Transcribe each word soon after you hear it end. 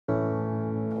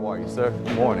are you, sir?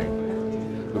 Good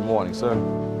morning. Good morning, sir.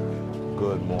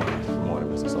 Good morning. Good morning,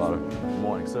 Mr. Slaughter. Good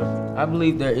morning, sir. I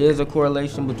believe there is a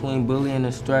correlation between bullying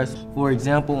and stress. For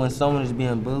example, when someone is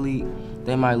being bullied,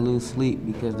 they might lose sleep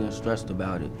because they're stressed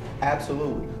about it.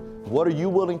 Absolutely. What are you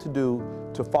willing to do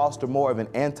to foster more of an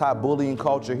anti-bullying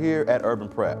culture here at Urban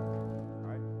Prep?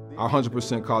 Our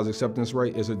 100% college acceptance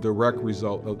rate is a direct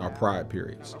result of our pride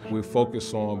periods. We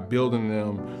focus on building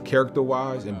them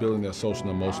character-wise and building their social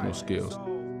and emotional skills.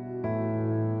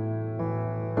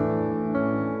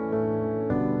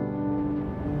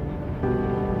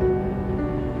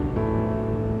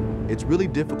 It's really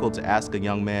difficult to ask a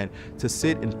young man to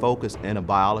sit and focus in a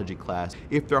biology class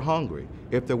if they're hungry,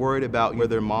 if they're worried about where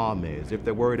their mom is, if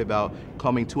they're worried about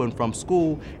coming to and from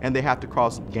school and they have to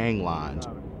cross gang lines.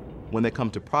 When they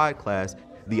come to Pride class,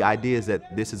 the idea is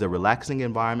that this is a relaxing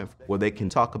environment where they can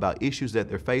talk about issues that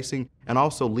they're facing and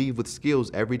also leave with skills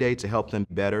every day to help them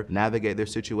better navigate their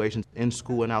situations in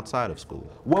school and outside of school.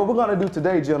 What we're going to do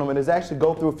today, gentlemen, is actually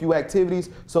go through a few activities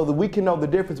so that we can know the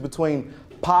difference between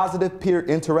positive peer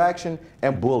interaction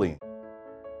and bullying.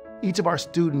 Each of our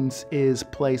students is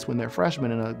placed when they're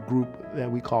freshmen in a group that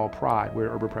we call Pride.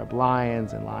 We're Urban Prep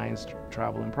Lions, and Lions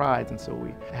travel in prides, and so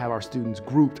we have our students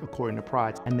grouped according to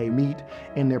prides, and they meet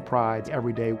in their prides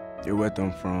every day. You're with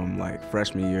them from like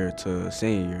freshman year to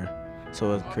senior year,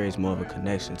 so it creates more of a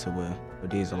connection to where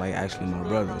these are like actually my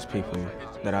brothers, people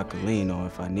that I could lean on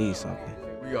if I need something.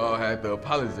 We all had to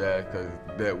apologize because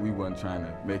that we weren't trying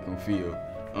to make them feel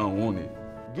unwanted.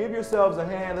 Give yourselves a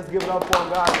hand. Let's give it up for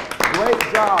them, guys.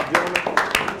 Great job,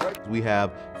 gentlemen. We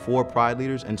have 4 Pride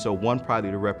leaders, and so 1 Pride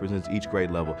leader represents each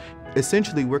grade level.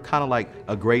 Essentially, we're kind of like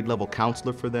a grade level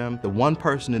counselor for them, the one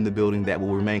person in the building that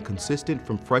will remain consistent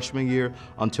from freshman year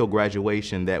until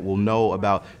graduation, that will know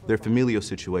about their familial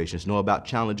situations, know about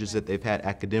challenges that they've had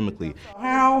academically.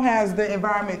 How has the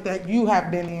environment that you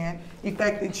have been in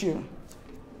affected you?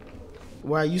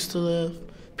 Where I used to live,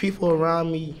 people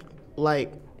around me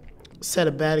set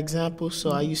a bad example, so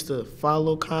I used to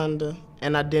follow kinda,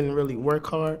 and I didn't really work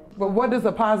hard. But what does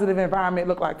a positive environment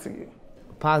look like to you?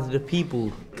 Positive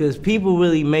people, because people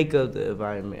really make up the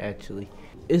environment, actually.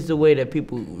 It's the way that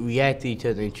people react to each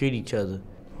other and treat each other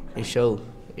and show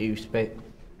respect.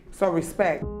 So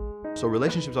respect. So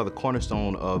relationships are the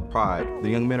cornerstone of Pride. The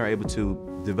young men are able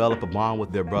to develop a bond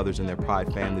with their brothers and their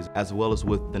Pride families, as well as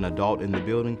with an adult in the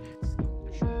building.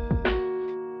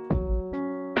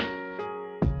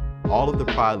 All of the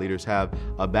Pride leaders have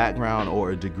a background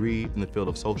or a degree in the field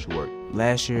of social work.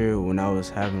 Last year when I was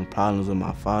having problems with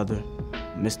my father,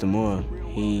 Mr. Moore,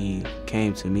 he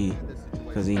came to me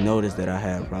because he noticed that I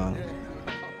had problems.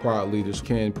 Pride leaders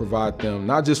can provide them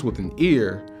not just with an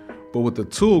ear, but with a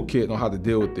toolkit on how to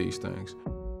deal with these things.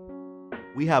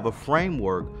 We have a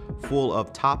framework full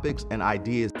of topics and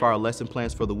ideas for our lesson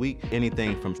plans for the week.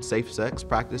 Anything from safe sex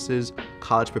practices,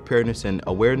 college preparedness and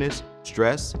awareness,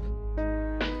 stress.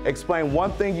 Explain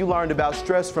one thing you learned about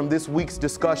stress from this week's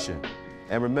discussion.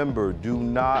 And remember, do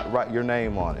not write your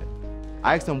name on it.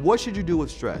 I asked them, what should you do with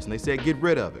stress? And they said, get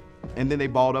rid of it. And then they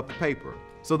balled up the paper.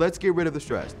 So let's get rid of the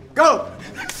stress. Go!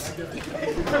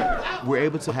 We're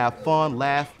able to have fun,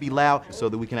 laugh, be loud, so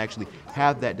that we can actually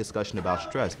have that discussion about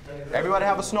stress. Everybody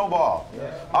have a snowball.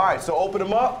 All right, so open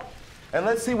them up. And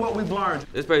let's see what we've learned.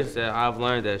 This person said, I've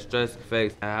learned that stress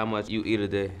affects how much you eat a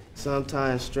day.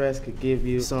 Sometimes stress could give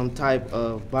you some type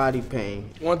of body pain.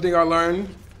 One thing I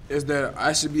learned is that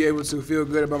I should be able to feel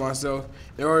good about myself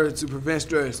in order to prevent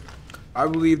stress. I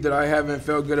believe that I haven't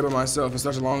felt good about myself in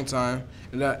such a long time,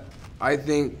 and that I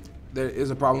think that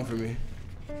is a problem for me.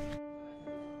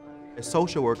 As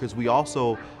social workers, we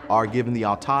also are given the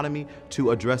autonomy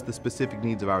to address the specific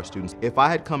needs of our students. If I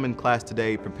had come in class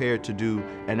today prepared to do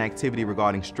an activity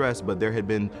regarding stress, but there had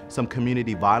been some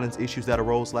community violence issues that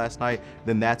arose last night,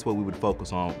 then that's what we would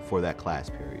focus on for that class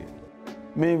period.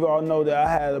 Many of y'all know that I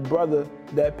had a brother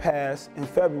that passed in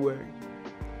February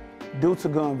due to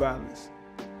gun violence.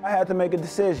 I had to make a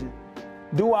decision.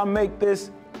 Do I make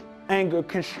this anger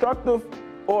constructive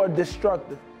or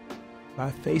destructive? By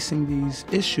facing these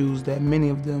issues that many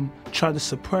of them try to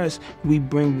suppress, we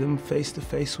bring them face to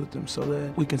face with them so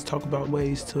that we can talk about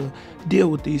ways to deal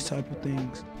with these type of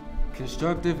things.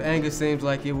 Constructive anger seems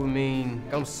like it would mean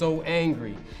I'm so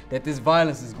angry that this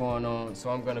violence is going on, so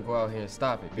I'm gonna go out here and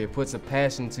stop it. It puts a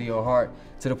passion to your heart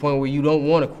to the point where you don't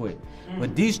want to quit.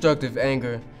 But destructive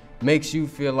anger makes you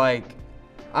feel like,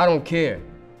 I don't care.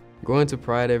 Going to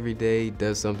Pride every day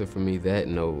does something for me that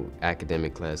no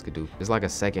academic class could do. It's like a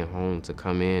second home to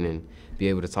come in and be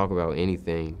able to talk about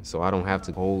anything, so I don't have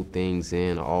to hold things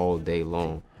in all day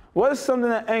long. What is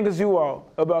something that angers you all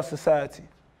about society?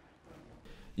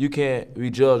 you can't be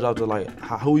judged off of like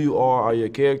who you are or your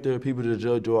character. People to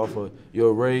judge you off of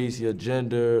your race, your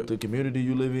gender, the community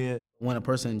you live in. When a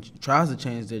person tries to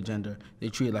change their gender, they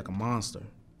treat it like a monster.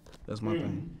 That's my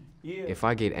thing. Yeah. If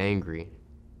I get angry,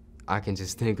 I can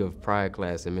just think of Pride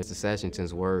class and Mr.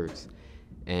 Sashington's words,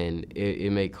 and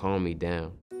it may calm me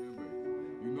down.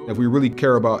 If we really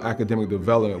care about academic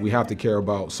development, we have to care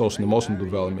about social and emotional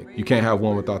development. You can't have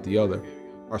one without the other.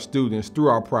 Our students, through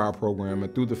our Pride program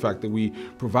and through the fact that we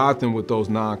provide them with those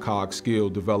non-cog skill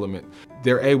development,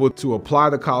 they're able to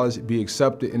apply to college, be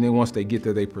accepted, and then once they get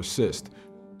there, they persist.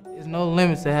 There's no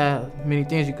limits to how many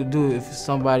things you could do if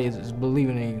somebody is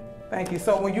believing in you. Thank you.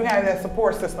 So when you have that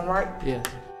support system, right? Yes.